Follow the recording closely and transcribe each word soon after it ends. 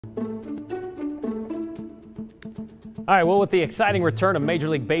All right, well, with the exciting return of Major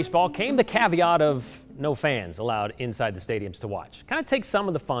League Baseball came the caveat of no fans allowed inside the stadiums to watch. Kind of takes some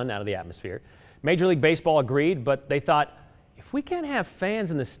of the fun out of the atmosphere. Major League Baseball agreed, but they thought, if we can't have fans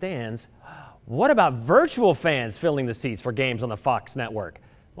in the stands, what about virtual fans filling the seats for games on the Fox network?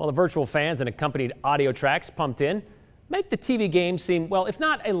 Well, the virtual fans and accompanied audio tracks pumped in make the TV games seem, well, if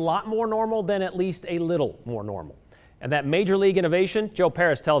not a lot more normal, then at least a little more normal. And that Major League innovation, Joe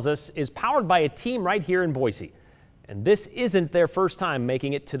Paris tells us, is powered by a team right here in Boise. And this isn't their first time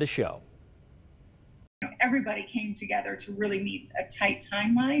making it to the show. Everybody came together to really meet a tight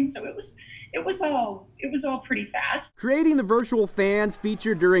timeline, so it was all pretty fast. Creating the virtual fans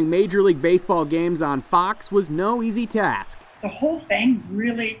featured during Major League Baseball games on Fox was no easy task. The whole thing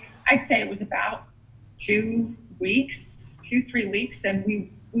really, I'd say it was about 2 weeks, 2-3 weeks, and we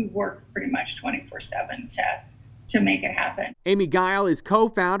worked pretty much 24/7 to make it happen. Amy Guile is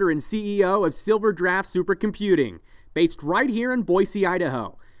co-founder and CEO of Silverdraft Supercomputing, based right here in Boise,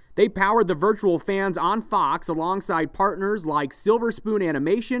 Idaho. They powered the virtual fans on Fox alongside partners like Silver Spoon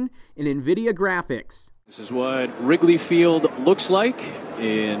Animation and NVIDIA Graphics. This is what Wrigley Field looks like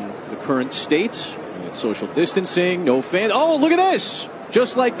in the current state. Social distancing, no fans. Oh, look at this!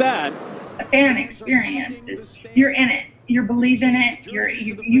 Just like that. A fan experience is you're in it. You believe in it,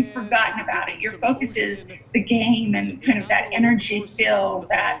 you've forgotten about it. Your focus is the game and kind of that energy feel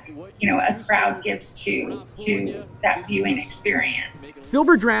that, a crowd gives to that viewing experience.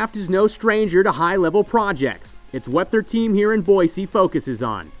 Silverdraft is no stranger to high-level projects. It's what their team here in Boise focuses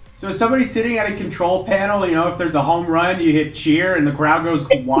on. So if somebody's sitting at a control panel, if there's a home run, you hit cheer and the crowd goes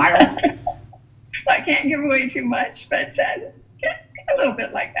wild. I can't give away too much, but it's a little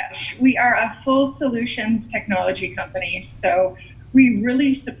bit like that. We are a full solutions technology company, so we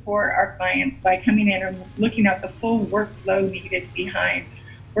really support our clients by coming in and looking at the full workflow needed behind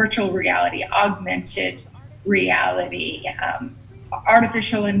virtual reality, augmented reality,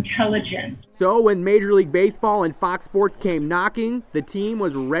 artificial intelligence. So when Major League Baseball and Fox Sports came knocking, the team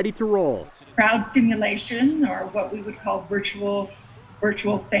was ready to roll. Crowd simulation, or what we would call virtual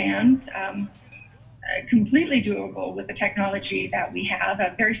fans, completely doable with the technology that we have,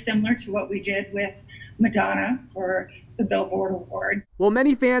 very similar to what we did with Madonna for the Billboard Awards. While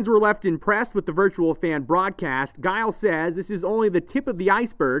many fans were left impressed with the virtual fan broadcast, Guile says this is only the tip of the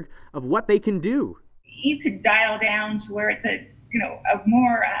iceberg of what they can do. You could dial down to where it's a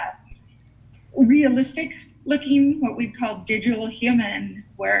more realistic looking, what we'd call digital human,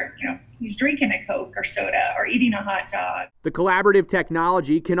 where he's drinking a Coke or soda or eating a hot dog. The collaborative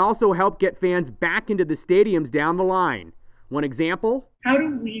technology can also help get fans back into the stadiums down the line. One example? How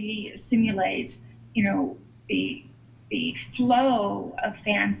do we simulate, the flow of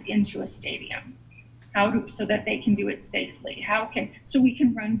fans into a stadium? So that they can do it safely? So we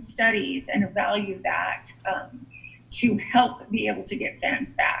can run studies and evaluate that to help be able to get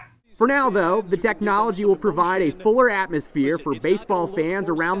fans back. For now, though, the technology will provide a fuller atmosphere for baseball fans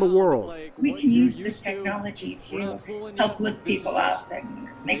around the world. We can use this technology to help lift people up and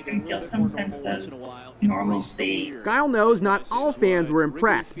make them feel some sense of normalcy. Guile knows not all fans were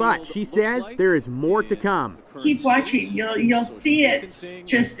impressed, but she says there is more to come. Keep watching. You'll see it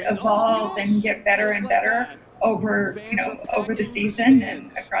just evolve and get better and better over the season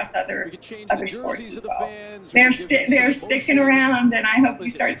and across other sports as well. They're sticking around, and I hope we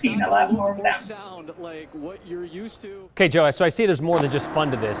start seeing a lot more of them. Okay, Joe, so I see there's more than just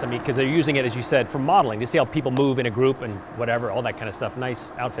fun to this. I mean, because they're using it, as you said, for modeling, to see how people move in a group and whatever, all that kind of stuff.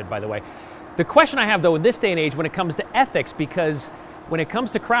 Nice outfit, by the way. The question I have, though, in this day and age when it comes to ethics, because when it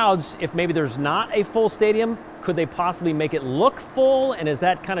comes to crowds, if maybe there's not a full stadium, could they possibly make it look full? And is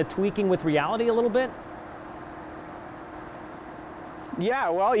that kind of tweaking with reality a little bit? Yeah,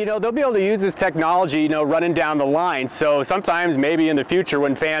 well, they'll be able to use this technology, running down the line. So sometimes maybe in the future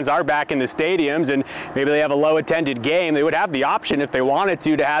when fans are back in the stadiums and maybe they have a low attended game, they would have the option if they wanted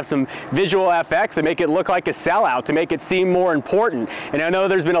to have some visual effects to make it look like a sellout, to make it seem more important. And I know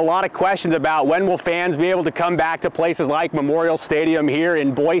there's been a lot of questions about when will fans be able to come back to places like Memorial Stadium here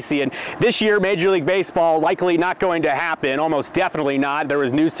in Boise. And this year, Major League Baseball likely not going to happen, almost definitely not. There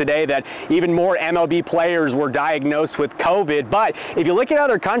was news today that even more MLB players were diagnosed with COVID. But if you look at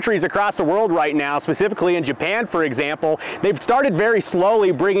other countries across the world right now, specifically in Japan, for example, they've started very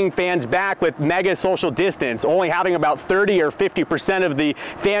slowly bringing fans back with mega social distance, only having about 30 or 50% of the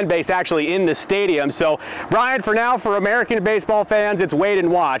fan base actually in the stadium. So, Brian, for now, for American baseball fans, it's wait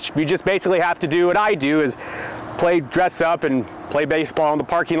and watch. You just basically have to do what I do, is dress up and play baseball in the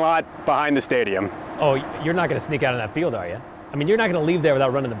parking lot behind the stadium. Oh, you're not going to sneak out in that field, are you? I mean, you're not going to leave there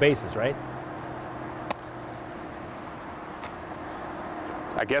without running the bases, right?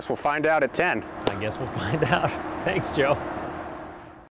 I guess we'll find out at 10. I guess we'll find out. Thanks, Joe.